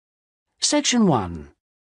Section 1.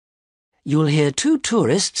 You'll hear two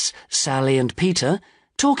tourists, Sally and Peter,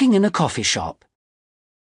 talking in a coffee shop.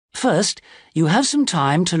 First, you have some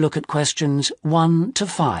time to look at questions 1 to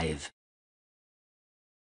 5.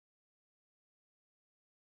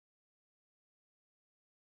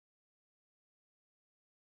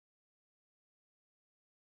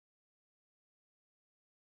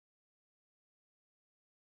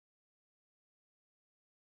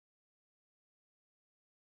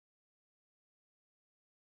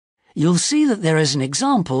 You'll see that there is an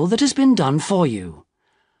example that has been done for you.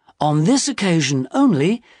 On this occasion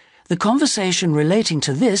only, the conversation relating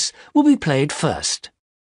to this will be played first.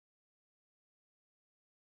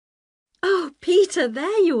 Oh, Peter,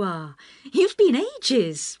 there you are. You've been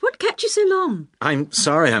ages. What kept you so long? I'm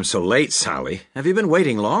sorry I'm so late, Sally. Have you been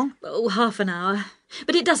waiting long? Oh, half an hour.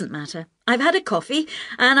 But it doesn't matter. I've had a coffee,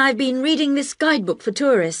 and I've been reading this guidebook for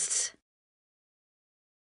tourists.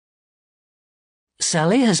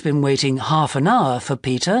 Sally has been waiting half an hour for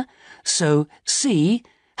Peter, so C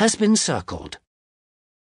has been circled.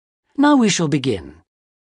 Now we shall begin.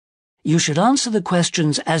 You should answer the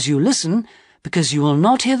questions as you listen, because you will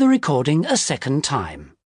not hear the recording a second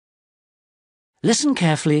time. Listen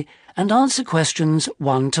carefully and answer questions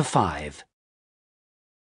 1 to 5.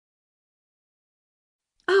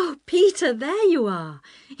 Oh, Peter, there you are.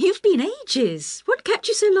 You've been ages. What kept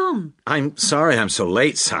you so long? I'm sorry I'm so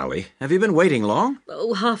late, Sally. Have you been waiting long?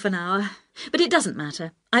 Oh, half an hour. But it doesn't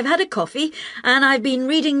matter. I've had a coffee, and I've been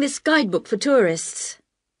reading this guidebook for tourists.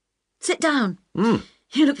 Sit down.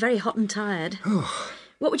 You look very hot and tired.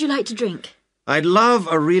 What would you like to drink? I'd love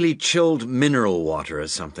a really chilled mineral water or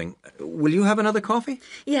something. Will you have another coffee?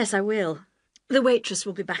 Yes, I will. The waitress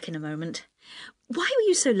will be back in a moment. Why were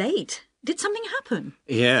you so late? Did something happen?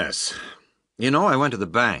 Yes. You know, I went to the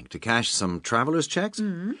bank to cash some traveller's checks.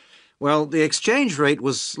 Well, the exchange rate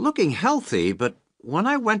was looking healthy, but when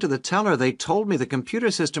I went to the teller, they told me the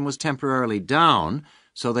computer system was temporarily down,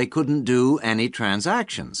 so they couldn't do any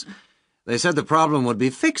transactions. They said the problem would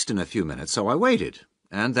be fixed in a few minutes, so I waited.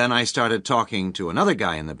 And then I started talking to another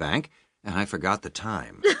guy in the bank, and I forgot the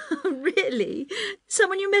time. Really?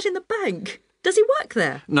 Someone you met in the bank? Does he work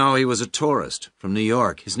there? No, he was a tourist from New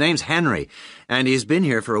York. His name's Henry, and he's been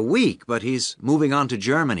here for a week, but he's moving on to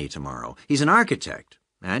Germany tomorrow. He's an architect,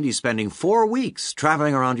 and he's spending 4 weeks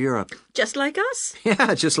traveling around Europe. Just like us?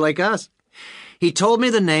 Yeah, just like us. He told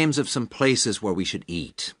me the names of some places where we should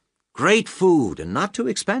eat. Great food and not too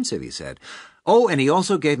expensive, he said. Oh, and he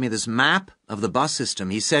also gave me this map of the bus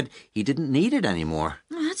system. He said he didn't need it anymore.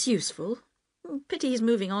 Oh, that's useful. Pity he's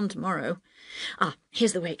moving on tomorrow.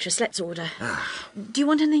 Here's the waitress. Let's order. Do you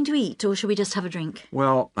want anything to eat, or shall we just have a drink?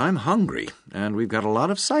 Well, I'm hungry, and we've got a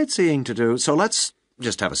lot of sightseeing to do, so let's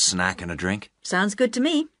just have a snack and a drink. Sounds good to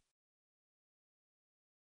me.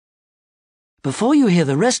 Before you hear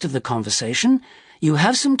the rest of the conversation, you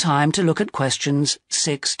have some time to look at questions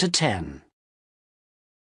 6 to 10.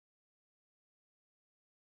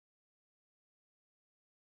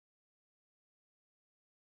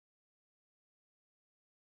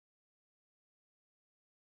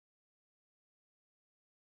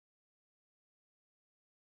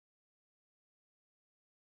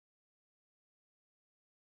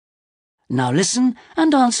 Now listen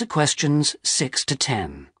and answer questions 6 to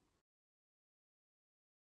 10.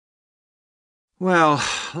 Well,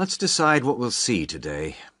 let's decide what we'll see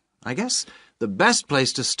today. I guess the best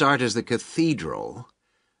place to start is the cathedral,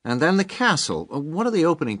 and then the castle. What are the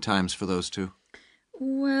opening times for those two?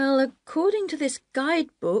 Well, according to this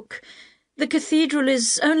guidebook, the cathedral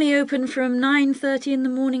is only open from 9:30 in the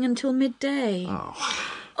morning until midday.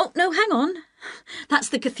 Oh, no, hang on. That's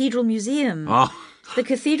the Cathedral Museum. The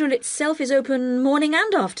cathedral itself is open morning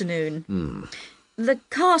and afternoon. The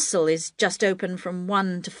castle is just open from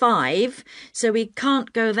 1 to 5, so we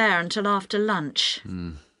can't go there until after lunch.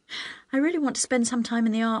 I really want to spend some time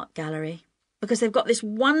in the art gallery, because they've got this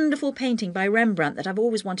wonderful painting by Rembrandt that I've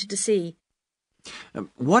always wanted to see.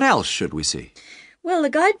 What else should we see? Well, the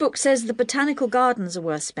guidebook says the botanical gardens are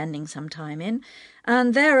worth spending some time in,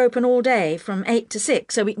 and they're open all day from 8 to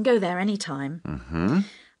 6, so we can go there any time.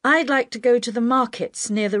 I'd like to go to the markets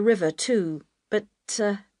near the river too, but,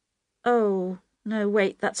 oh, no,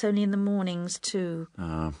 wait, that's only in the mornings too.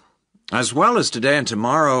 As well as today and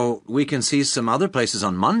tomorrow, we can see some other places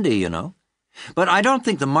on Monday, you know. But I don't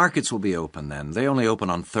think the markets will be open then. They only open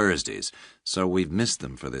on Thursdays, so we've missed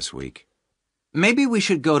them for this week. Maybe we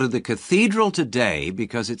should go to the cathedral today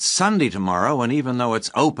because it's Sunday tomorrow, and even though it's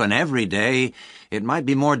open every day, it might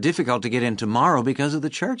be more difficult to get in tomorrow because of the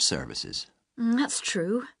church services. That's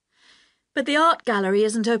true. But the art gallery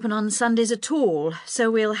isn't open on Sundays at all,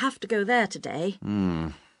 so we'll have to go there today.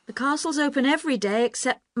 The castle's open every day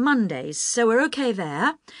except Mondays, so we're okay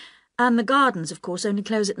there. And the gardens, of course, only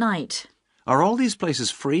close at night. Are all these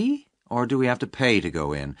places free, or do we have to pay to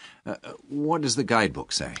go in? What does the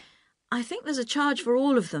guidebook say? I think there's a charge for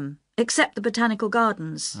all of them, except the botanical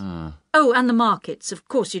gardens. Oh, and the markets. Of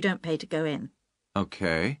course you don't pay to go in.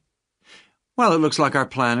 Okay. Well, it looks like our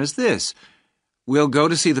plan is this. We'll go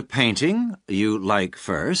to see the painting you like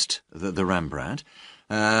first, the Rembrandt,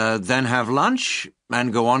 then have lunch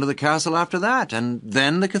and go on to the castle after that, and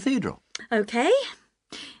then the cathedral. Okay.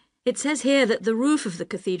 It says here that the roof of the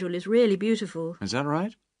cathedral is really beautiful. Is that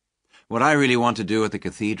right? What I really want to do at the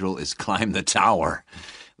cathedral is climb the tower.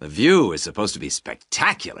 The view is supposed to be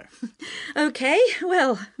spectacular. OK,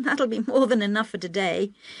 well, that'll be more than enough for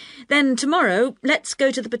today. Then tomorrow, let's go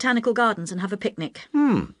to the botanical gardens and have a picnic.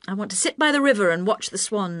 I want to sit by the river and watch the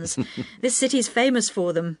swans. This city's famous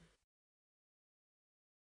for them.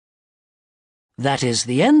 That is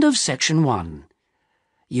the end of section 1.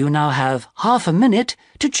 You now have half a minute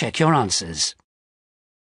to check your answers.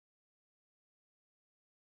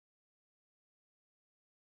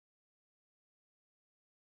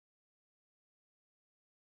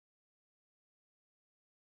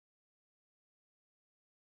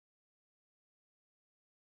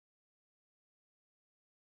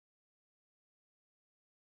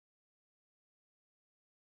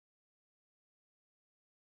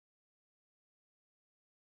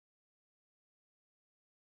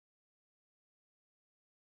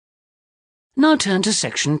 Now turn to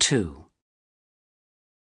section 2.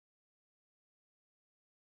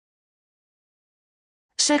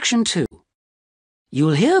 Section 2.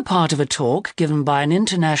 You'll hear part of a talk given by an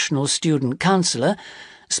international student counsellor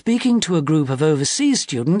speaking to a group of overseas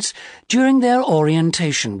students during their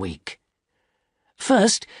orientation week.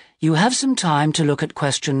 First, you have some time to look at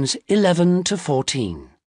questions 11 to 14.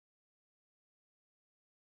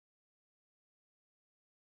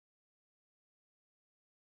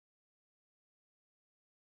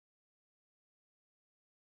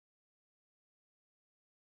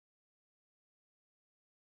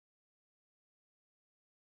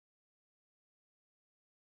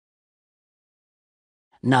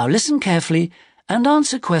 Now listen carefully and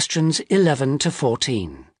answer questions 11 to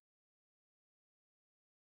 14.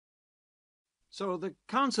 So the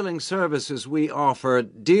counselling services we offer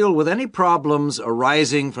deal with any problems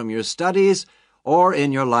arising from your studies or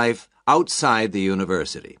in your life outside the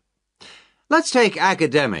university. Let's take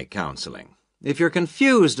academic counselling. If you're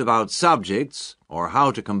confused about subjects or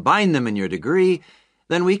how to combine them in your degree,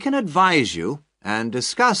 then we can advise you and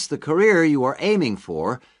discuss the career you are aiming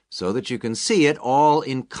for so that you can see it all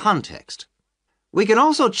in context. We can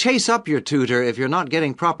also chase up your tutor if you're not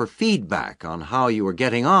getting proper feedback on how you are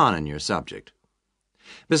getting on in your subject.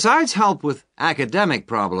 Besides help with academic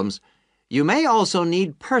problems, you may also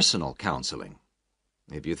need personal counseling.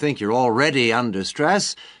 If you think you're already under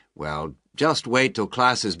stress, well, just wait till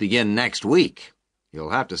classes begin next week.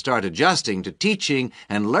 You'll have to start adjusting to teaching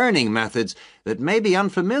and learning methods that may be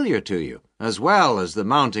unfamiliar to you, as well as the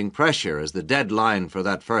mounting pressure as the deadline for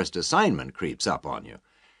that first assignment creeps up on you.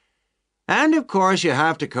 And, of course, you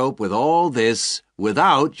have to cope with all this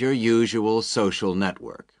without your usual social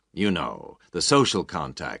network. You know, the social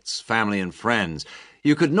contacts, family and friends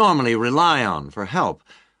you could normally rely on for help.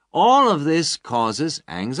 All of this causes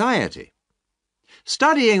anxiety.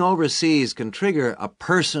 Studying overseas can trigger a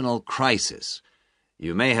personal crisis.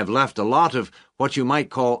 You may have left a lot of what you might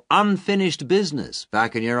call unfinished business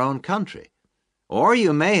back in your own country. Or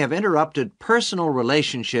you may have interrupted personal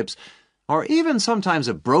relationships or even sometimes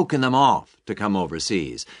have broken them off to come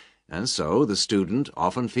overseas. And so the student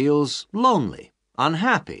often feels lonely,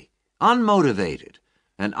 unhappy, unmotivated,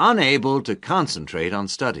 and unable to concentrate on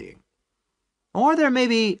studying. Or there may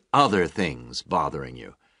be other things bothering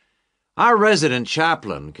you. Our resident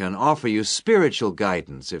chaplain can offer you spiritual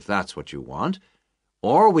guidance if that's what you want.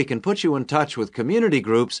 Or we can put you in touch with community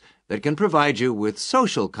groups that can provide you with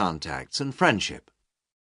social contacts and friendship.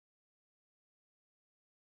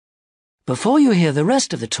 Before you hear the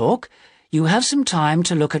rest of the talk, you have some time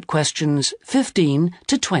to look at questions 15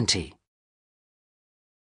 to 20.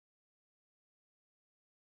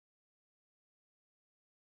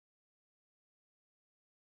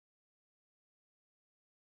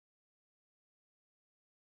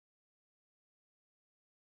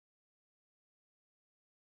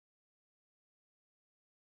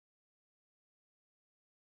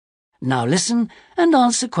 Now listen and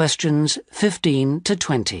answer questions 15 to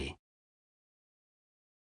 20.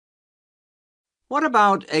 What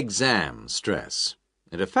about exam stress?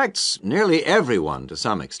 It affects nearly everyone to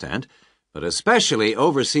some extent, but especially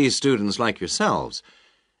overseas students like yourselves.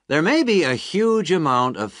 There may be a huge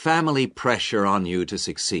amount of family pressure on you to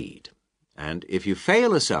succeed, and if you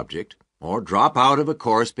fail a subject or drop out of a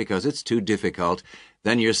course because it's too difficult,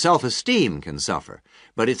 then your self-esteem can suffer.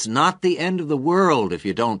 But it's not the end of the world if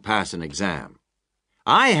you don't pass an exam.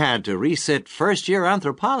 I had to resit first-year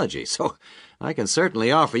anthropology, so I can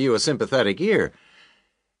certainly offer you a sympathetic ear.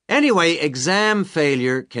 Anyway, exam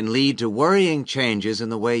failure can lead to worrying changes in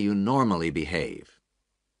the way you normally behave.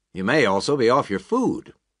 You may also be off your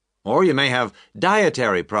food, or you may have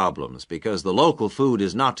dietary problems because the local food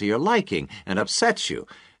is not to your liking and upsets you,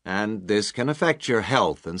 and this can affect your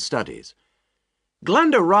health and studies.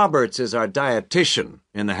 Glenda Roberts is our dietitian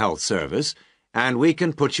in the health service, and we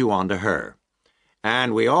can put you on to her.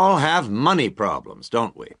 And we all have money problems,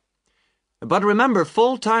 don't we? But remember,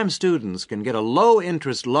 full-time students can get a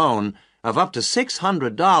low-interest loan of up to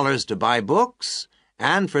 $600 to buy books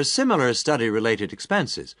and for similar study-related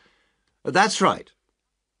expenses. That's right.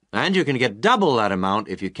 And you can get double that amount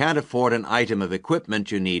if you can't afford an item of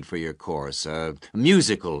equipment you need for your course, a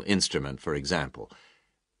musical instrument, for example.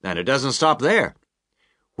 And it doesn't stop there.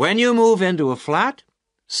 When you move into a flat,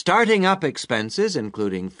 starting up expenses,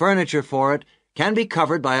 including furniture for it, can be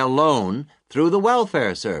covered by a loan through the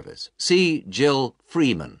welfare service. See Jill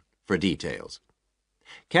Freeman for details.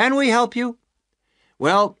 Can we help you?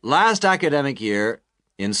 Well, last academic year,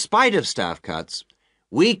 in spite of staff cuts,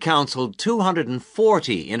 we counseled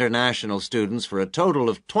 240 international students for a total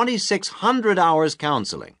of 2,600 hours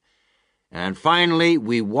counseling. And finally,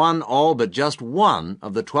 we won all but just one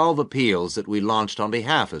of the 12 appeals that we launched on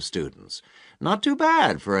behalf of students. Not too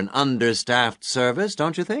bad for an understaffed service,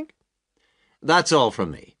 don't you think? That's all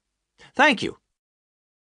from me. Thank you.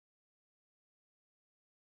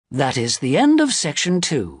 That is the end of Section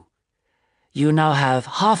 2. You now have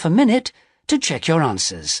half a minute to check your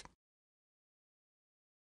answers.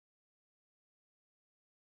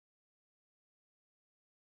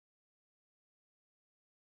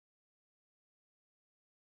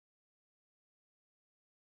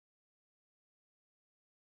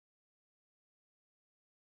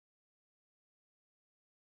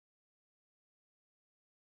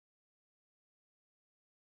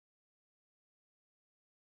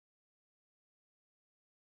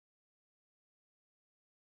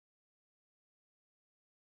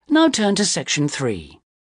 Now turn to Section 3.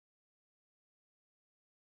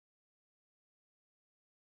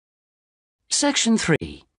 Section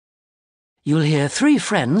 3. You'll hear three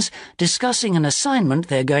friends discussing an assignment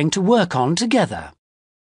they're going to work on together.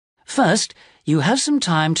 First, you have some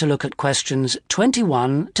time to look at questions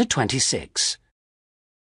 21 to 26.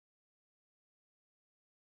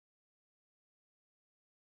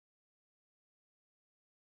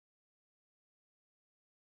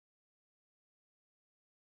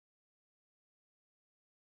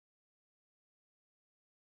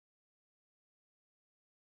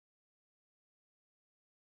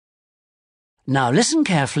 Now listen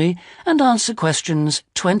carefully and answer questions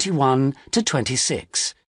 21 to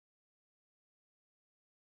 26.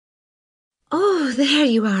 Oh, there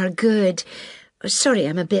you are, good. Sorry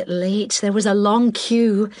I'm a bit late. There was a long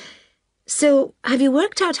queue. So, have you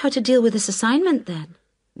worked out how to deal with this assignment then?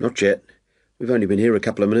 Not yet. We've only been here a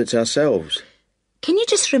couple of minutes ourselves. Can you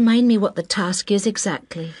just remind me what the task is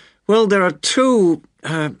exactly? Well, there are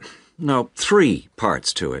three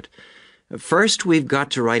parts to it. First, we've got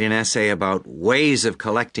to write an essay about ways of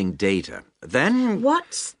collecting data. Then...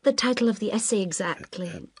 What's the title of the essay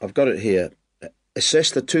exactly? I've got it here.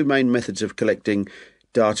 Assess the two main methods of collecting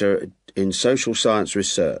data in social science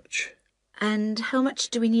research. And how much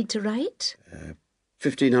do we need to write?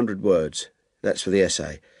 1,500 words. That's for the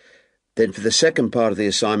essay. Then for the second part of the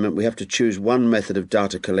assignment, we have to choose one method of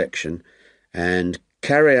data collection and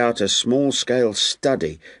carry out a small-scale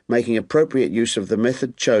study, making appropriate use of the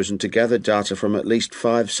method chosen to gather data from at least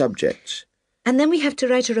 5 subjects. And then we have to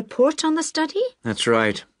write a report on the study? That's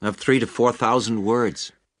right, of 3,000 to 4,000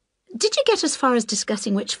 words. Did you get as far as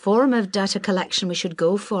discussing which form of data collection we should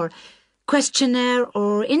go for? Questionnaire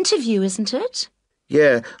or interview, isn't it?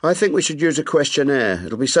 Yeah, I think we should use a questionnaire.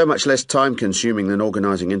 It'll be so much less time-consuming than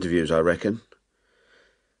organising interviews, I reckon.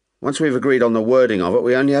 Once we've agreed on the wording of it,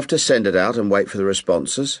 we only have to send it out and wait for the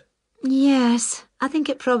responses. Yes, I think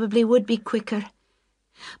it probably would be quicker.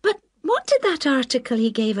 But what did that article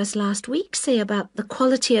he gave us last week say about the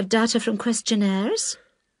quality of data from questionnaires?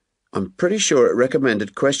 I'm pretty sure it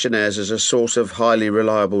recommended questionnaires as a source of highly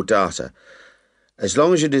reliable data. As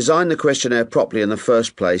long as you design the questionnaire properly in the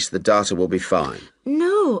first place, the data will be fine.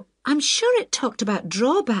 No, I'm sure it talked about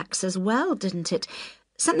drawbacks as well, didn't it?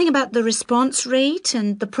 Something about the response rate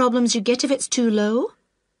and the problems you get if it's too low?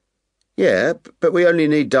 Yeah, but we only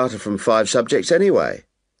need data from 5 subjects anyway.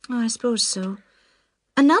 Oh, I suppose so.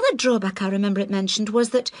 Another drawback I remember it mentioned was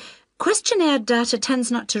that questionnaire data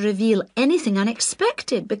tends not to reveal anything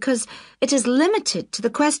unexpected because it is limited to the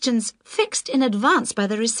questions fixed in advance by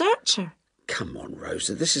the researcher. Come on,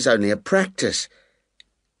 Rosa, this is only a practice.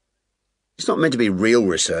 It's not meant to be real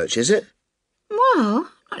research, is it? Well,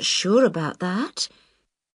 not sure about that.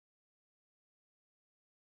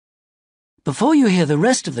 Before you hear the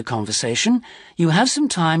rest of the conversation, you have some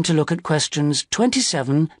time to look at questions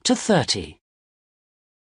 27 to 30.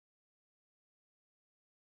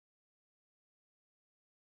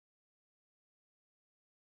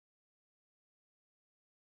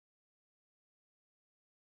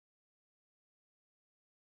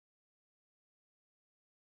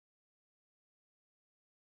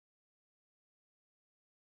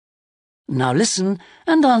 Now listen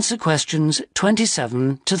and answer questions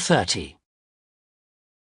 27 to 30.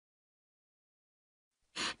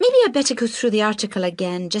 Maybe I'd better go through the article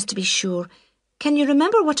again, just to be sure. Can you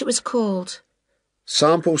remember what it was called?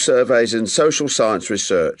 Sample Surveys in Social Science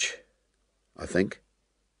Research, I think.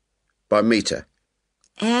 By Mehta.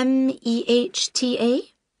 Mehta?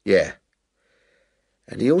 Yeah.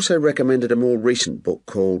 And he also recommended a more recent book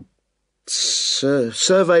called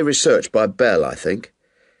Survey Research by Bell, I think.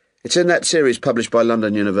 It's in that series published by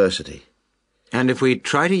London University. And if we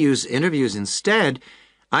try to use interviews instead,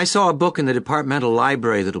 I saw a book in the departmental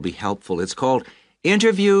library that'll be helpful. It's called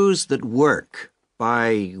Interviews That Work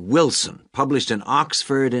by Wilson, published in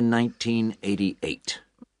Oxford in 1988.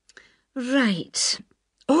 Right.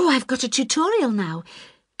 Oh, I've got a tutorial now.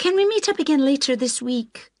 Can we meet up again later this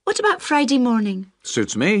week? What about Friday morning?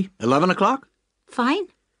 Suits me. 11 o'clock? Fine.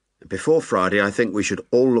 Before Friday, I think we should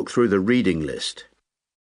all look through the reading list.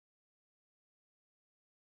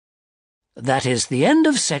 That is the end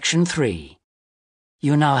of section 3.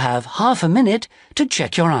 You now have half a minute to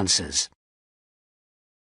check your answers.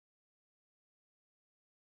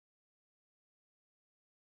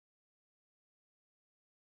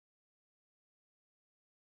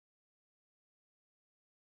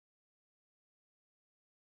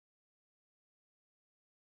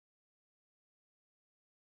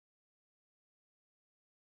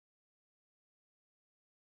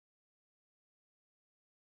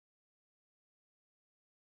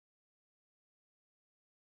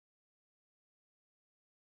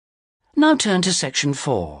 Now turn to section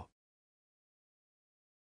 4.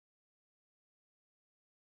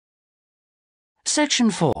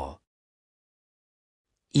 Section 4.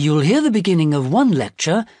 You'll hear the beginning of one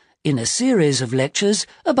lecture in a series of lectures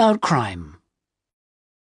about crime.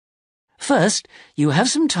 First, you have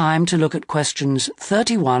some time to look at questions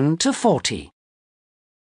 31 to 40.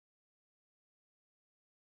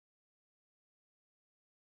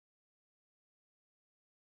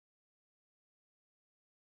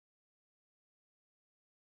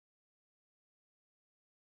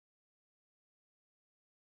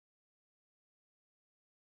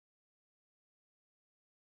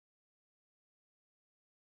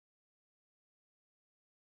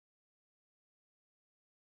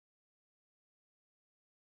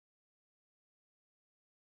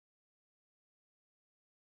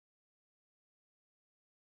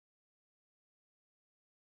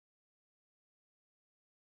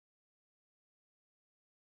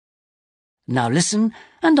 Now listen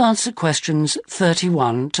and answer questions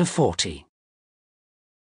 31 to 40.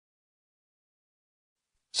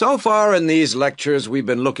 So far in these lectures, we've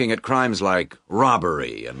been looking at crimes like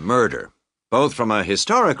robbery and murder, both from a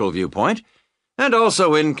historical viewpoint and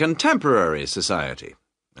also in contemporary society.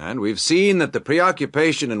 And we've seen that the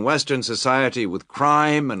preoccupation in Western society with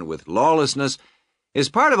crime and with lawlessness is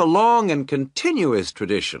part of a long and continuous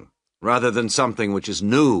tradition, rather than something which is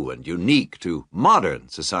new and unique to modern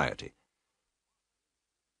society.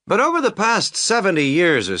 But over the past 70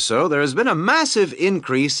 years or so, there has been a massive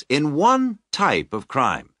increase in one type of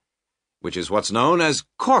crime, which is what's known as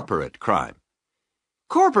corporate crime.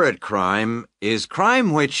 Corporate crime is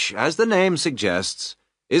crime which, as the name suggests,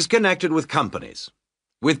 is connected with companies,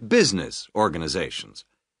 with business organizations.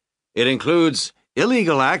 It includes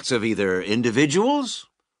illegal acts of either individuals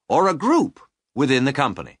or a group within the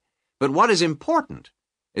company. But what is important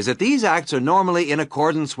is that these acts are normally in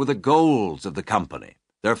accordance with the goals of the company.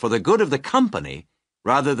 They're for the good of the company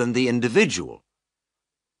rather than the individual.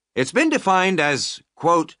 It's been defined as,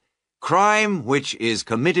 quote, crime which is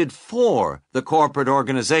committed for the corporate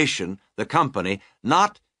organization, the company,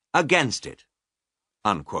 not against it,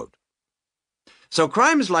 unquote. So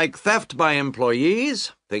crimes like theft by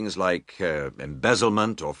employees, things like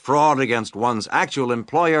embezzlement or fraud against one's actual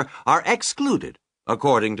employer are excluded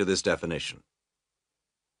according to this definition.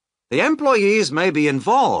 The employees may be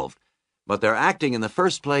involved, but they're acting in the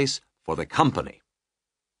first place for the company.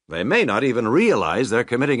 They may not even realize they're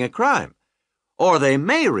committing a crime, or they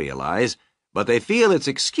may realize, but they feel it's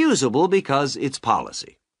excusable because it's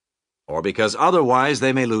policy, or because otherwise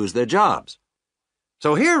they may lose their jobs.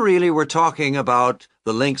 So here really we're talking about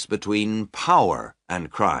the links between power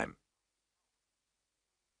and crime.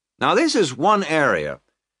 Now this is one area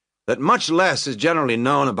that much less is generally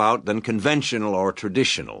known about than conventional or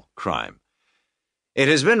traditional crime. It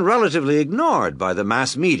has been relatively ignored by the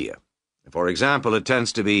mass media. For example, it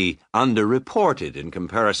tends to be underreported in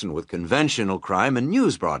comparison with conventional crime in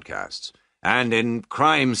news broadcasts, and in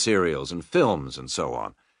crime serials and films and so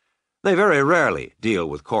on. They very rarely deal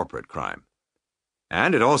with corporate crime.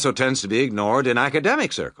 And it also tends to be ignored in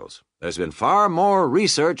academic circles. There's been far more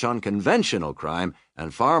research on conventional crime,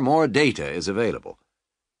 and far more data is available.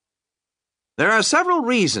 There are several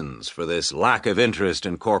reasons for this lack of interest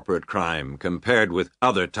in corporate crime compared with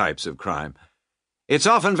other types of crime. It's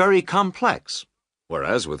often very complex,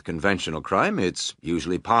 whereas with conventional crime it's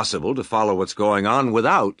usually possible to follow what's going on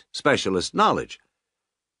without specialist knowledge.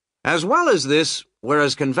 As well as this,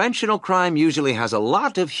 whereas conventional crime usually has a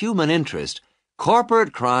lot of human interest,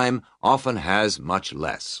 corporate crime often has much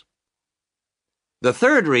less. The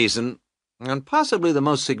third reason, and possibly the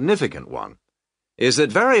most significant one, is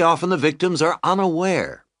that very often the victims are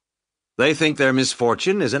unaware. They think their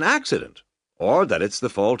misfortune is an accident, or that it's the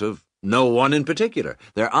fault of no one in particular.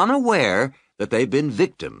 They're unaware that they've been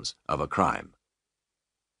victims of a crime.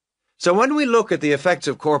 So when we look at the effects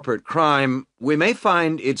of corporate crime, we may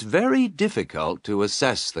find it's very difficult to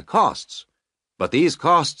assess the costs. But these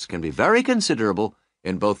costs can be very considerable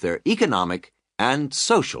in both their economic and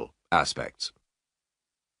social aspects.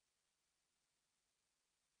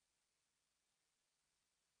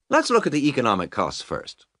 Let's look at the economic costs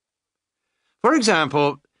first. For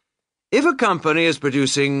example, if a company is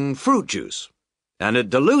producing fruit juice, and it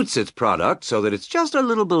dilutes its product so that it's just a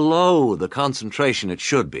little below the concentration it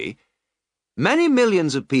should be, many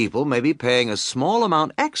millions of people may be paying a small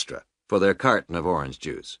amount extra for their carton of orange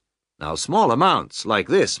juice. Now, small amounts like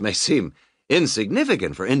this may seem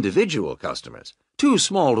insignificant for individual customers, too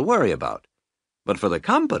small to worry about. But for the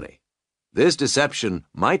company, this deception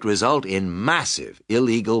might result in massive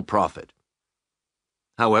illegal profit.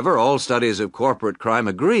 However, all studies of corporate crime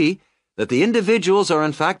agree that the individuals are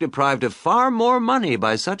in fact deprived of far more money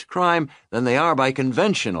by such crime than they are by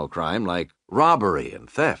conventional crime like robbery and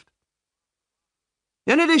theft.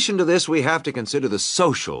 In addition to this, we have to consider the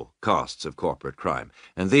social costs of corporate crime,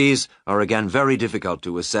 and these are again very difficult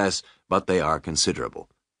to assess, but they are considerable.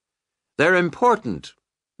 They're important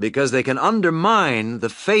because they can undermine the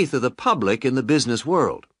faith of the public in the business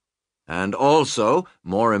world, and also,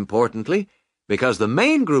 more importantly, because the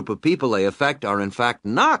main group of people they affect are in fact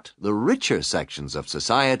not the richer sections of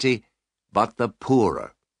society, but the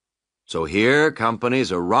poorer. So here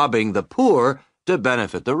companies are robbing the poor to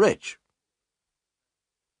benefit the rich.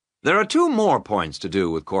 There are two more points to do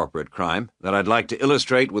with corporate crime that I'd like to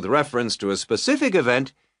illustrate with reference to a specific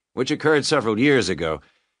event which occurred several years ago.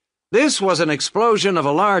 This was an explosion of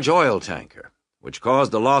a large oil tanker, which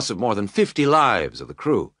caused the loss of more than 50 lives of the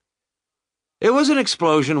crew. It was an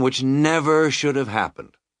explosion which never should have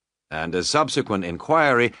happened, and a subsequent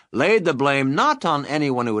inquiry laid the blame not on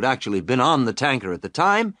anyone who had actually been on the tanker at the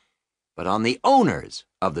time, but on the owners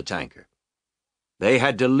of the tanker. They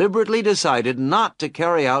had deliberately decided not to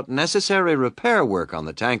carry out necessary repair work on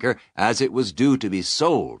the tanker as it was due to be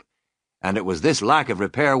sold, and it was this lack of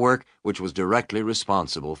repair work which was directly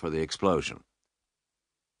responsible for the explosion.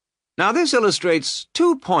 Now this illustrates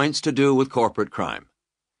 2 points to do with corporate crime.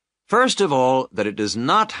 First of all, that it does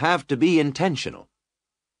not have to be intentional.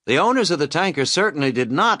 The owners of the tanker certainly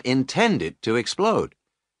did not intend it to explode.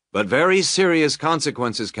 But very serious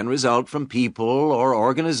consequences can result from people or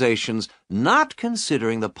organizations not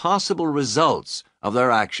considering the possible results of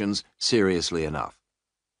their actions seriously enough.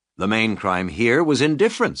 The main crime here was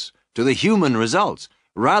indifference to the human results,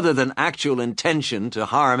 rather than actual intention to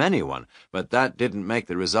harm anyone, but that didn't make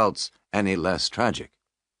the results any less tragic.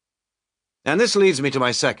 And this leads me to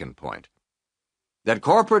my second point, that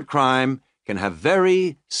corporate crime can have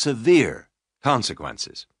very severe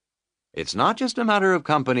consequences. It's not just a matter of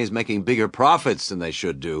companies making bigger profits than they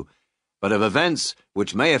should do, but of events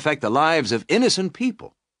which may affect the lives of innocent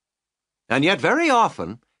people. And yet very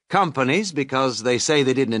often, companies, because they say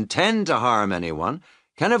they didn't intend to harm anyone,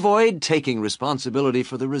 can avoid taking responsibility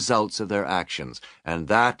for the results of their actions, and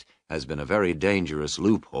that has been a very dangerous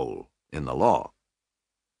loophole in the law.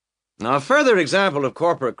 Now, a further example of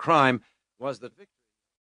corporate crime was that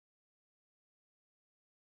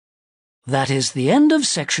That is the end of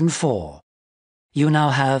section 4. You now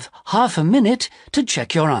have half a minute to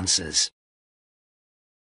check your answers.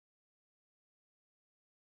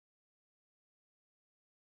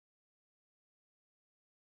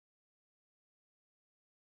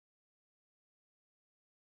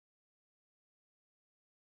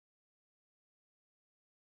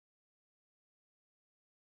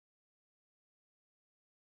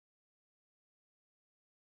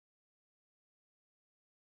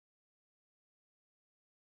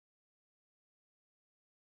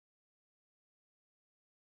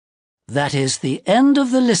 That is the end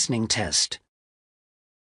of the listening test.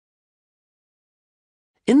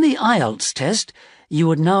 In the IELTS test, you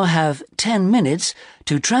would now have 10 minutes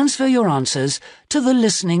to transfer your answers to the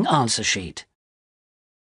listening answer sheet.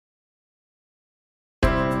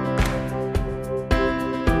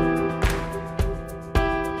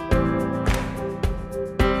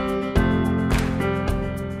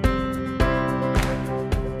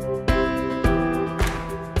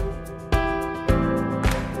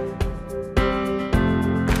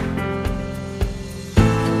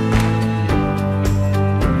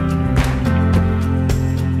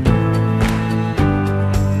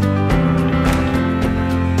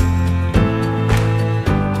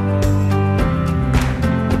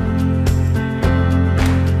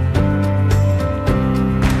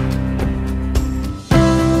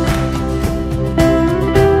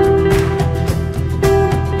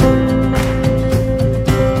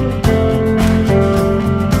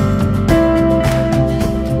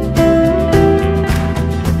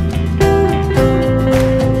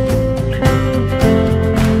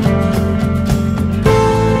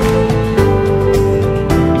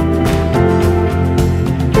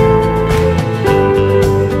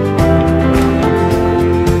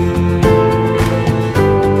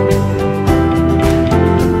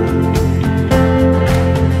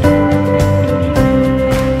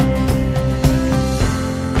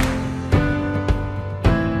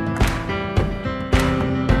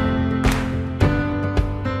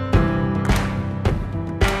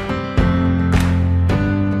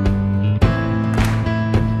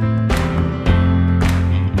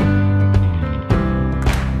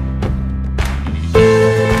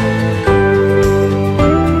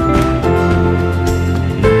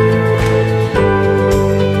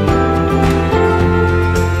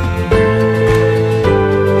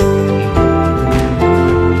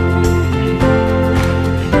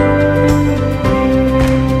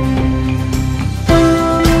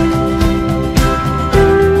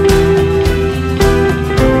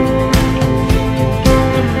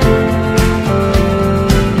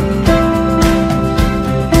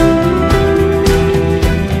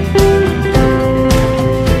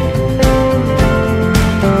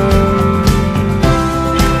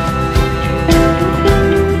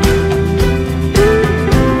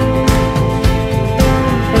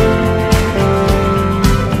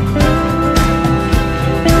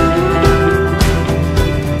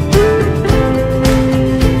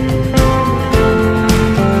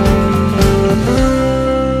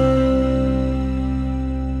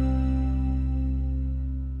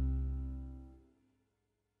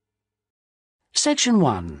 Section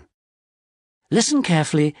 1. Listen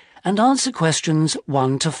carefully and answer questions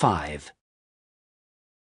 1 to 5.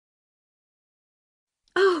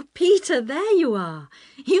 Oh, Peter, there you are.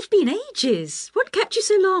 You've been ages. What kept you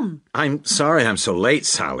so long? I'm sorry I'm so late,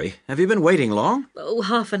 Sally. Have you been waiting long? Oh,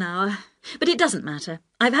 half an hour. But it doesn't matter.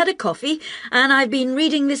 I've had a coffee and I've been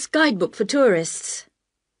reading this guidebook for tourists.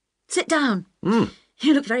 Sit down.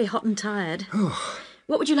 You look very hot and tired.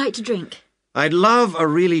 What would you like to drink? I'd love a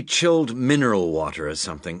really chilled mineral water or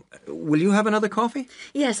something. Will you have another coffee?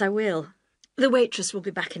 Yes, I will. The waitress will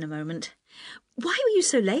be back in a moment. Why were you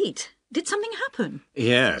so late? Did something happen?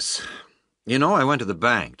 Yes. You know, I went to the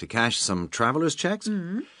bank to cash some travelers' checks.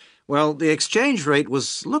 Well, the exchange rate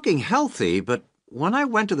was looking healthy, but when I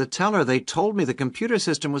went to the teller, they told me the computer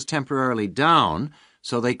system was temporarily down,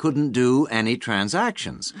 so they couldn't do any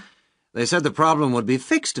transactions. They said the problem would be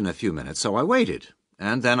fixed in a few minutes, so I waited.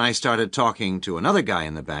 And then I started talking to another guy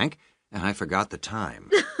in the bank, and I forgot the time.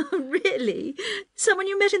 Really? Someone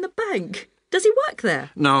you met in the bank? Does he work there?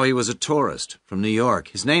 No, he was a tourist from New York.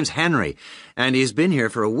 His name's Henry, and he's been here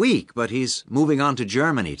for a week, but he's moving on to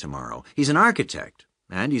Germany tomorrow. He's an architect,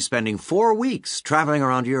 and he's spending 4 weeks traveling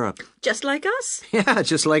around Europe. Just like us? Yeah,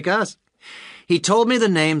 just like us. He told me the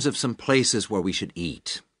names of some places where we should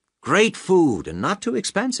eat. Great food and not too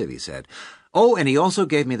expensive, he said. Oh, and he also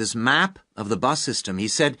gave me this map of the bus system. He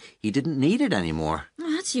said he didn't need it anymore.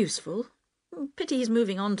 Oh, that's useful. Pity he's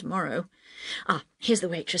moving on tomorrow. Here's the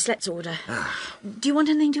waitress. Let's order. Do you want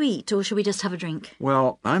anything to eat, or shall we just have a drink?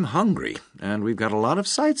 Well, I'm hungry, and we've got a lot of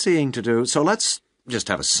sightseeing to do, so let's just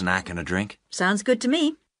have a snack and a drink. Sounds good to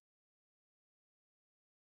me.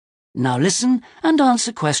 Now listen and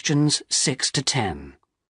answer questions 6 to 10.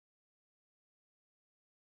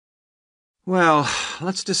 Well,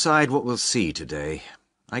 let's decide what we'll see today.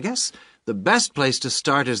 I guess the best place to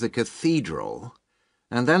start is the cathedral,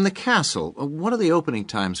 and then the castle. What are the opening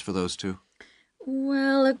times for those two?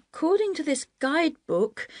 Well, according to this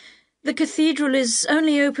guidebook, the cathedral is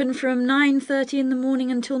only open from 9:30 in the morning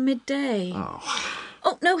until midday.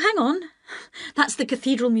 Oh, no, hang on. That's the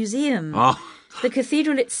Cathedral Museum. The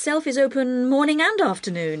cathedral itself is open morning and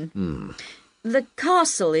afternoon. The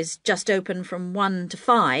castle is just open from 1 to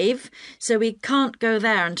 5, so we can't go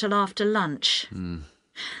there until after lunch.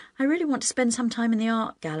 I really want to spend some time in the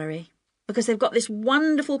art gallery, because they've got this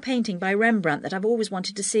wonderful painting by Rembrandt that I've always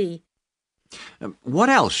wanted to see. What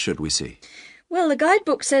else should we see? Well, the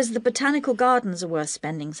guidebook says the botanical gardens are worth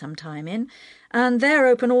spending some time in, and they're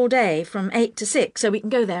open all day from 8 to 6, so we can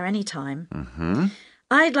go there any time.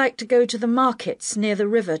 I'd like to go to the markets near the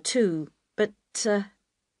river too, but,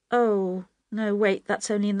 oh, no, wait,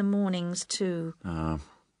 that's only in the mornings too.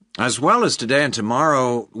 As well as today and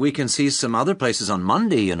tomorrow, we can see some other places on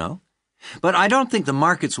Monday, you know. But I don't think the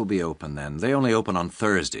markets will be open then. They only open on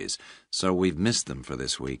Thursdays, so we've missed them for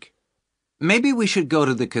this week. Maybe we should go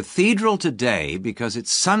to the cathedral today because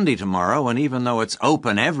it's Sunday tomorrow, and even though it's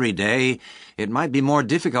open every day, it might be more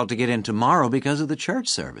difficult to get in tomorrow because of the church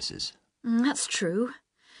services. That's true.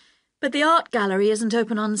 But the art gallery isn't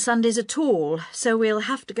open on Sundays at all, so we'll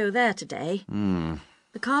have to go there today.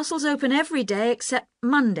 The castle's open every day except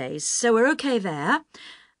Mondays, so we're okay there.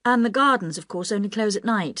 And the gardens, of course, only close at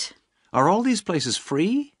night. Are all these places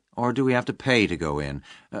free, or do we have to pay to go in?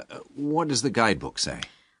 What does the guidebook say?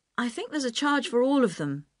 I think there's a charge for all of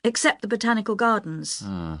them, except the botanical gardens.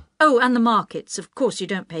 Oh, and the markets. Of course you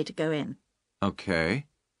don't pay to go in. Okay.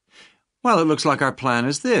 Well, it looks like our plan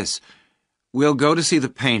is this. We'll go to see the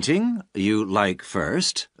painting you like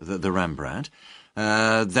first, the Rembrandt,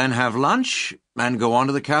 then have lunch and go on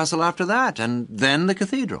to the castle after that, and then the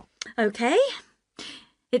cathedral. Okay.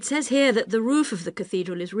 It says here that the roof of the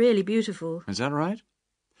cathedral is really beautiful. Is that right?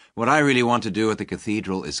 What I really want to do at the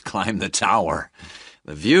cathedral is climb the tower.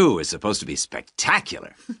 The view is supposed to be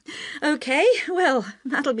spectacular. Okay, well,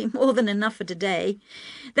 that'll be more than enough for today.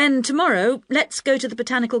 Then tomorrow, let's go to the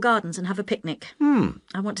botanical gardens and have a picnic.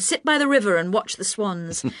 I want to sit by the river and watch the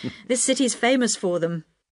swans. This city's famous for them.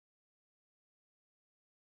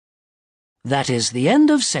 That is the end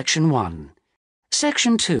of Section 1.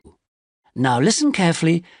 Section 2. Now listen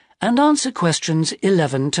carefully and answer questions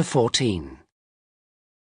 11 to 14.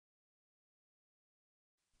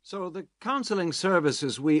 So the counselling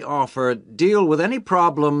services we offer deal with any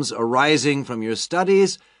problems arising from your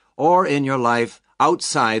studies or in your life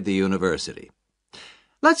outside the university.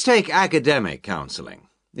 Let's take academic counselling.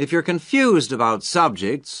 If you're confused about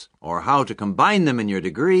subjects or how to combine them in your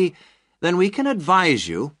degree, then we can advise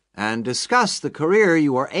you and discuss the career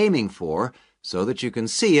you are aiming for so that you can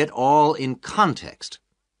see it all in context.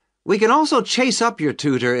 We can also chase up your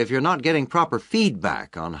tutor if you're not getting proper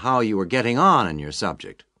feedback on how you are getting on in your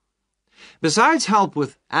subject. Besides help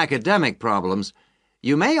with academic problems,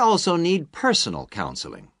 you may also need personal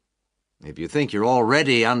counseling. If you think you're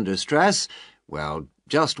already under stress, well,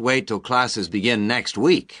 just wait till classes begin next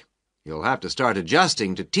week. You'll have to start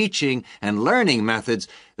adjusting to teaching and learning methods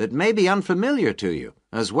that may be unfamiliar to you,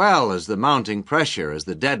 as well as the mounting pressure as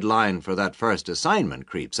the deadline for that first assignment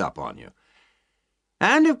creeps up on you.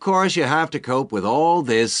 And, of course, you have to cope with all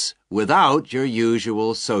this without your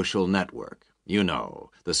usual social network. You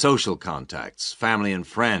know, the social contacts, family and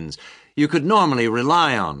friends you could normally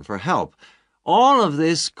rely on for help. All of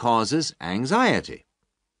this causes anxiety.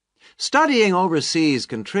 Studying overseas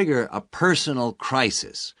can trigger a personal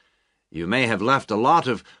crisis. You may have left a lot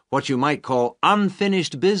of what you might call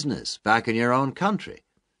unfinished business back in your own country.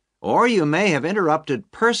 Or you may have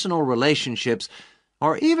interrupted personal relationships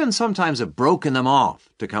or even sometimes have broken them off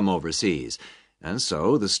to come overseas. And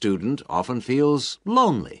so the student often feels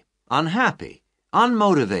lonely, unhappy,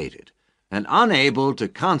 unmotivated, and unable to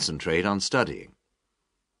concentrate on studying.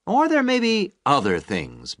 Or there may be other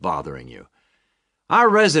things bothering you. Our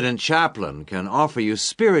resident chaplain can offer you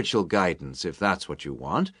spiritual guidance if that's what you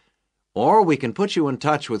want, or we can put you in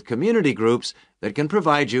touch with community groups that can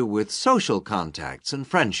provide you with social contacts and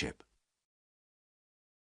friendship.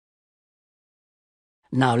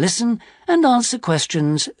 Now listen and answer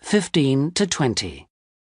questions 15 to 20.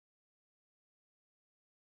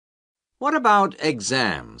 What about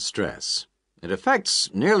exam stress? It affects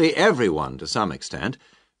nearly everyone to some extent,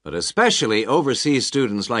 but especially overseas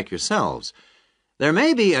students like yourselves. There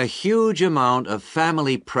may be a huge amount of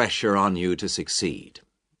family pressure on you to succeed,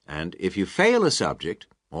 and if you fail a subject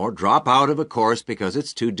or drop out of a course because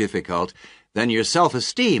it's too difficult, then your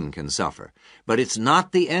self-esteem can suffer. But it's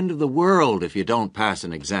not the end of the world if you don't pass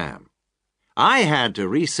an exam. I had to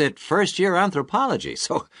resit first-year anthropology,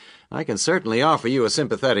 so I can certainly offer you a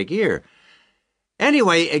sympathetic ear.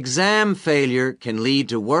 Anyway, exam failure can lead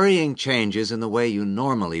to worrying changes in the way you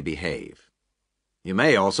normally behave. You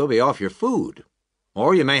may also be off your food,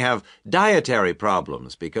 or you may have dietary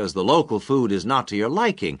problems because the local food is not to your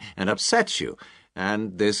liking and upsets you,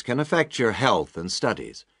 and this can affect your health and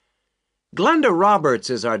studies. Glenda Roberts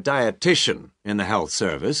is our dietitian in the health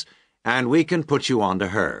service, and we can put you on to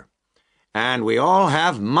her. And we all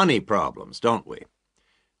have money problems, don't we?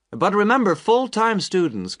 But remember, full-time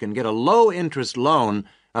students can get a low-interest loan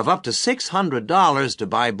of up to $600 to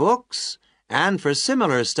buy books and for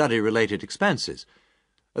similar study-related expenses.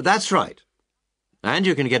 That's right. And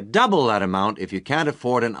you can get double that amount if you can't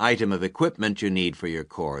afford an item of equipment you need for your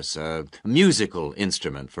course, a musical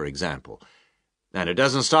instrument, for example. And it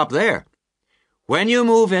doesn't stop there. When you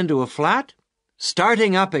move into a flat,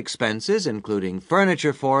 starting up expenses, including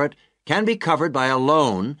furniture for it, can be covered by a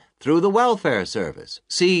loan through the welfare service.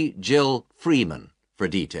 See Jill Freeman for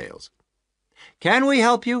details. Can we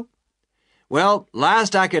help you? Well,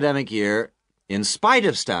 last academic year, in spite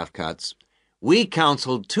of staff cuts, we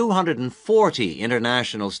counseled 240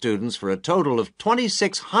 international students for a total of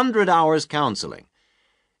 2,600 hours counseling.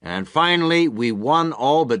 And finally, we won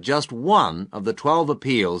all but just one of the 12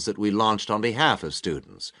 appeals that we launched on behalf of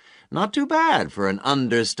students. Not too bad for an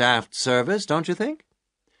understaffed service, don't you think?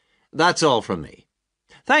 That's all from me.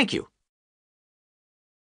 Thank you.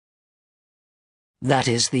 That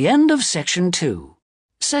is the end of Section 2.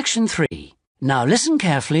 Section 3. Now listen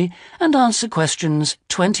carefully and answer questions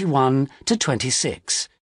 21 to 26.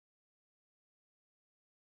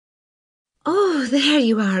 Oh, there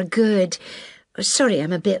you are, good. Sorry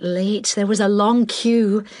I'm a bit late. There was a long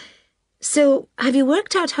queue. So, have you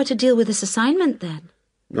worked out how to deal with this assignment then?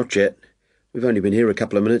 Not yet. We've only been here a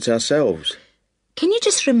couple of minutes ourselves. Can you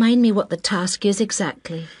just remind me what the task is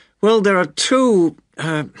exactly? Well, there are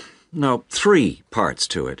three parts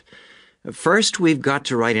to it. First, we've got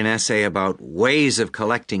to write an essay about ways of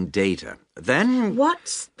collecting data. Then...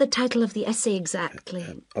 What's the title of the essay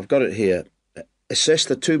exactly? I've got it here. Assess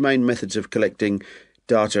the two main methods of collecting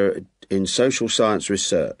data in social science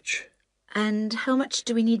research. And how much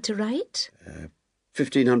do we need to write?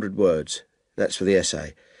 1,500 words. That's for the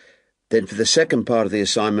essay. Then for the second part of the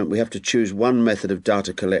assignment, we have to choose one method of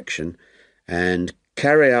data collection and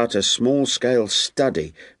carry out a small-scale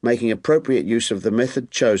study, making appropriate use of the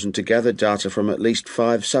method chosen to gather data from at least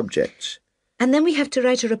 5 subjects. And then we have to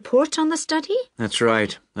write a report on the study? That's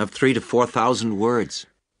right, of 3,000 to 4,000 words.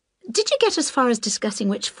 Did you get as far as discussing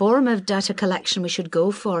which form of data collection we should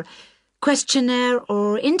go for? Questionnaire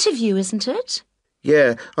or interview, isn't it?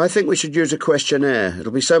 Yeah, I think we should use a questionnaire.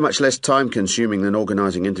 It'll be so much less time-consuming than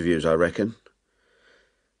organising interviews, I reckon.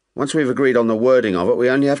 Once we've agreed on the wording of it, we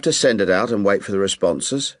only have to send it out and wait for the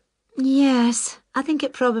responses. Yes, I think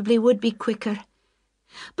it probably would be quicker.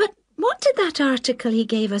 But what did that article he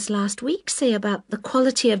gave us last week say about the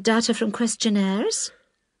quality of data from questionnaires?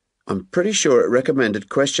 I'm pretty sure it recommended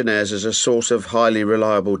questionnaires as a source of highly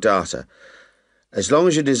reliable data. As long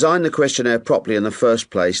as you design the questionnaire properly in the first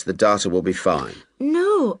place, the data will be fine.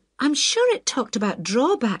 No, I'm sure it talked about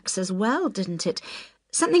drawbacks as well, didn't it?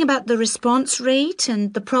 Something about the response rate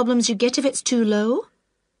and the problems you get if it's too low?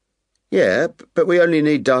 Yeah, but we only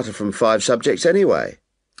need data from 5 subjects anyway.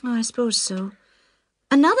 Oh, I suppose so.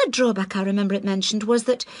 Another drawback I remember it mentioned was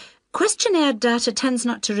that questionnaire data tends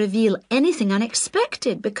not to reveal anything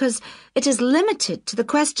unexpected because it is limited to the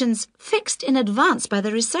questions fixed in advance by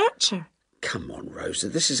the researcher. Come on, Rosa,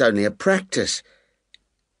 this is only a practice.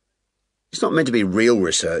 It's not meant to be real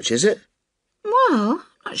research, is it? Well,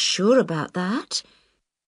 not sure about that.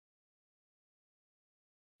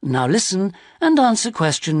 Now listen and answer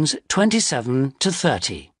questions 27 to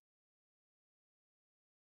 30.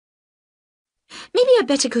 Maybe I'd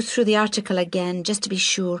better go through the article again, just to be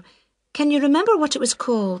sure. Can you remember what it was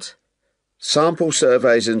called? Sample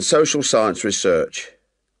Surveys in Social Science Research,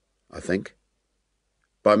 I think.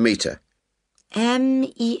 By Mehta.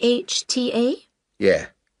 M-E-H-T-A? Yeah.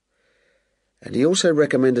 And he also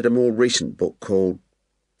recommended a more recent book called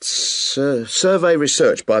Survey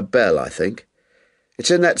Research by Bell, I think. It's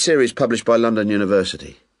in that series published by London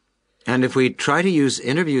University. And if we try to use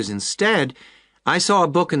interviews instead, I saw a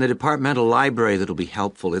book in the departmental library that'll be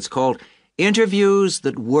helpful. It's called Interviews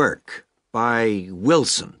That Work by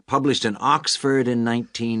Wilson, published in Oxford in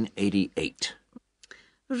 1988.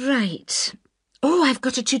 Right. Oh, I've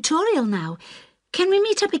got a tutorial now. Can we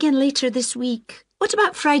meet up again later this week? What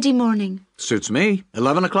about Friday morning? Suits me.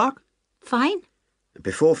 11 o'clock? Fine.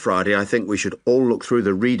 Before Friday, I think we should all look through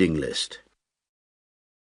the reading list.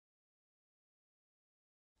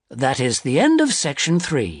 That is the end of Section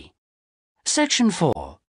 3. Section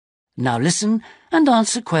 4. Now listen and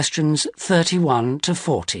answer questions 31 to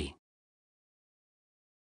 40.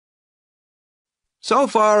 So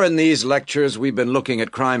far in these lectures, we've been looking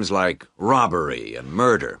at crimes like robbery and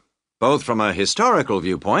murder, both from a historical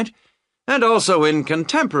viewpoint and also in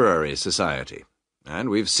contemporary society. And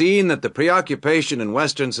we've seen that the preoccupation in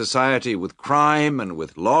Western society with crime and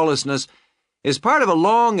with lawlessness is part of a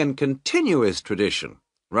long and continuous tradition,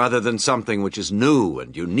 rather than something which is new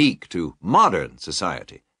and unique to modern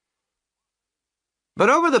society. But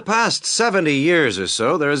over the past 70 years or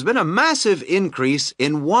so, there has been a massive increase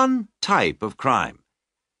in one type of crime,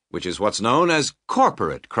 which is what's known as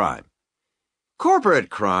corporate crime. Corporate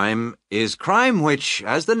crime is crime which,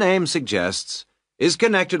 as the name suggests, is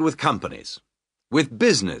connected with companies, with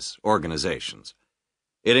business organizations.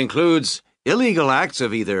 It includes illegal acts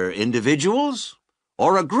of either individuals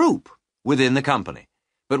or a group within the company.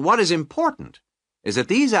 But what is important is that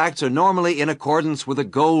these acts are normally in accordance with the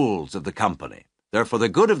goals of the company. They're for the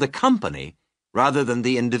good of the company rather than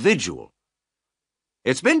the individual.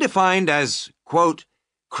 It's been defined as, quote,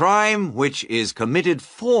 crime which is committed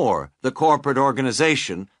for the corporate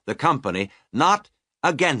organization, the company, not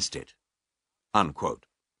against it, unquote.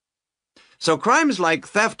 So crimes like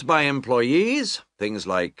theft by employees, things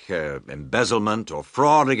like embezzlement or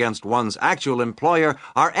fraud against one's actual employer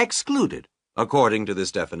are excluded according to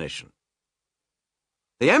this definition.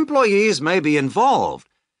 The employees may be involved,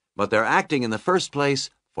 but they're acting in the first place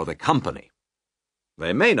for the company.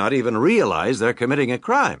 They may not even realize they're committing a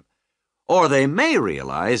crime. Or they may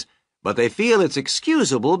realize, but they feel it's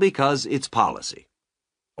excusable because it's policy.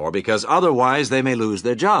 Or because otherwise they may lose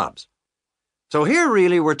their jobs. So here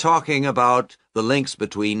really we're talking about the links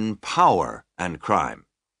between power and crime.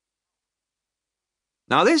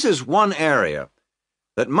 Now this is one area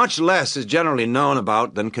that much less is generally known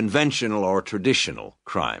about than conventional or traditional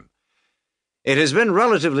crime. It has been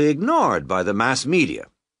relatively ignored by the mass media.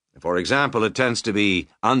 For example, it tends to be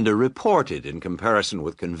underreported in comparison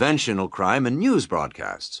with conventional crime in news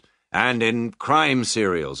broadcasts, and in crime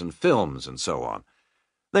serials and films and so on.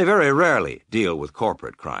 They very rarely deal with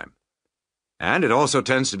corporate crime. And it also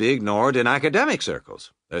tends to be ignored in academic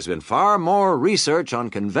circles. There's been far more research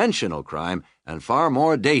on conventional crime, and far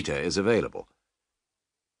more data is available.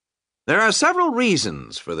 There are several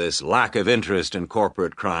reasons for this lack of interest in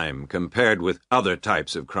corporate crime compared with other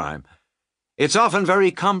types of crime. It's often very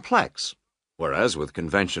complex, whereas with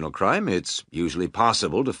conventional crime, it's usually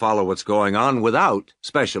possible to follow what's going on without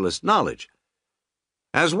specialist knowledge.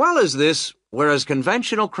 As well as this, whereas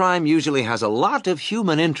conventional crime usually has a lot of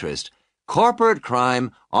human interest, corporate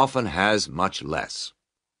crime often has much less.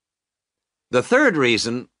 The third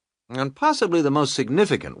reason, and possibly the most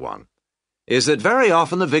significant one, is that very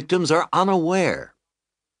often the victims are unaware.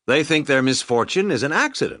 They think their misfortune is an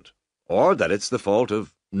accident, or that it's the fault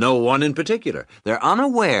of no one in particular. They're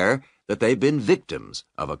unaware that they've been victims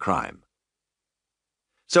of a crime.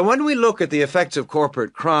 So when we look at the effects of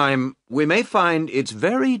corporate crime, we may find it's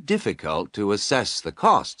very difficult to assess the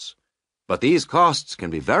costs. But these costs can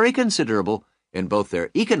be very considerable in both their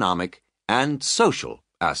economic and social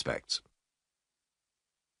aspects.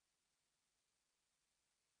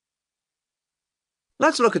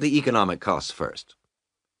 Let's look at the economic costs first.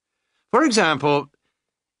 For example,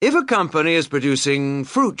 if a company is producing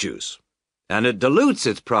fruit juice, and it dilutes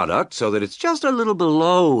its product so that it's just a little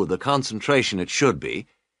below the concentration it should be,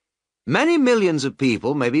 many millions of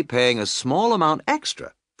people may be paying a small amount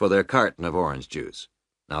extra for their carton of orange juice.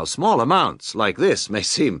 Now, small amounts like this may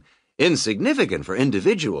seem insignificant for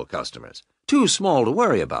individual customers, too small to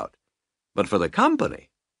worry about. But for the company,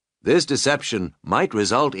 this deception might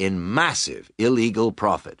result in massive illegal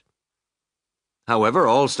profit. However,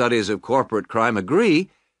 all studies of corporate crime agree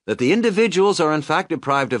that the individuals are in fact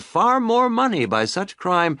deprived of far more money by such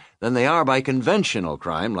crime than they are by conventional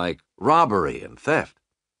crime like robbery and theft.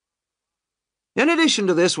 In addition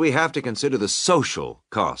to this, we have to consider the social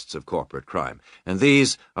costs of corporate crime, and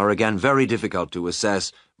these are again very difficult to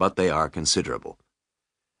assess, but they are considerable.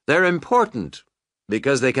 They're important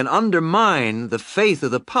because they can undermine the faith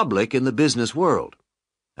of the public in the business world,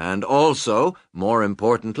 and also, more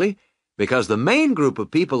importantly, because the main group of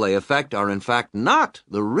people they affect are in fact not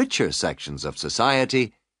the richer sections of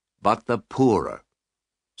society, but the poorer.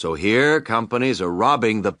 So here companies are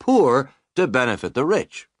robbing the poor to benefit the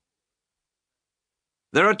rich.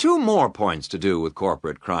 There are two more points to do with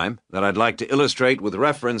corporate crime that I'd like to illustrate with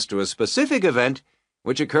reference to a specific event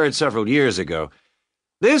which occurred several years ago.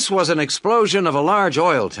 This was an explosion of a large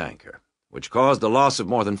oil tanker, which caused the loss of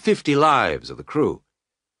more than 50 lives of the crew.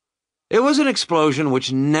 It was an explosion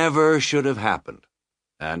which never should have happened,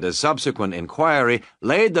 and a subsequent inquiry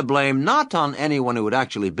laid the blame not on anyone who had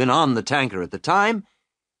actually been on the tanker at the time,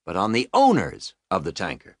 but on the owners of the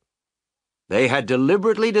tanker. They had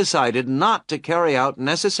deliberately decided not to carry out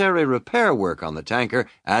necessary repair work on the tanker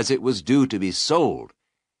as it was due to be sold,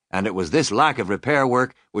 and it was this lack of repair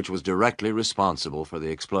work which was directly responsible for the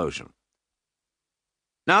explosion.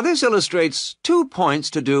 Now, this illustrates 2 points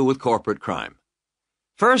to do with corporate crime.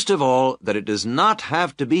 First of all, that it does not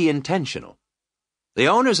have to be intentional. The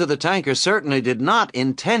owners of the tanker certainly did not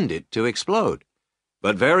intend it to explode,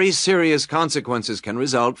 but very serious consequences can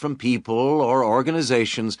result from people or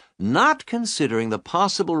organizations not considering the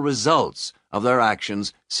possible results of their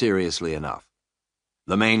actions seriously enough.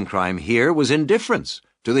 The main crime here was indifference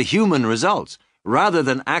to the human results, rather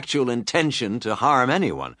than actual intention to harm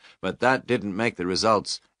anyone, but that didn't make the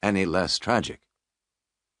results any less tragic.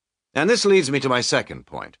 And this leads me to my second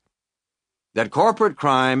point, that corporate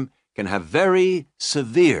crime can have very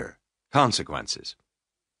severe consequences.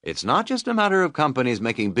 It's not just a matter of companies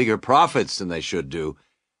making bigger profits than they should do,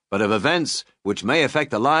 but of events which may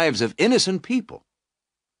affect the lives of innocent people.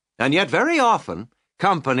 And yet very often,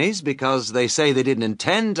 companies, because they say they didn't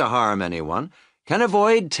intend to harm anyone, can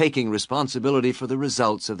avoid taking responsibility for the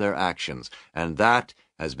results of their actions, and that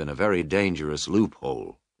has been a very dangerous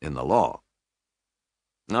loophole in the law.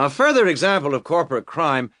 Now, a further example of corporate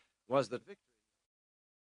crime was that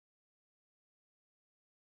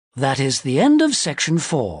That is the end of section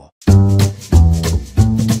 4.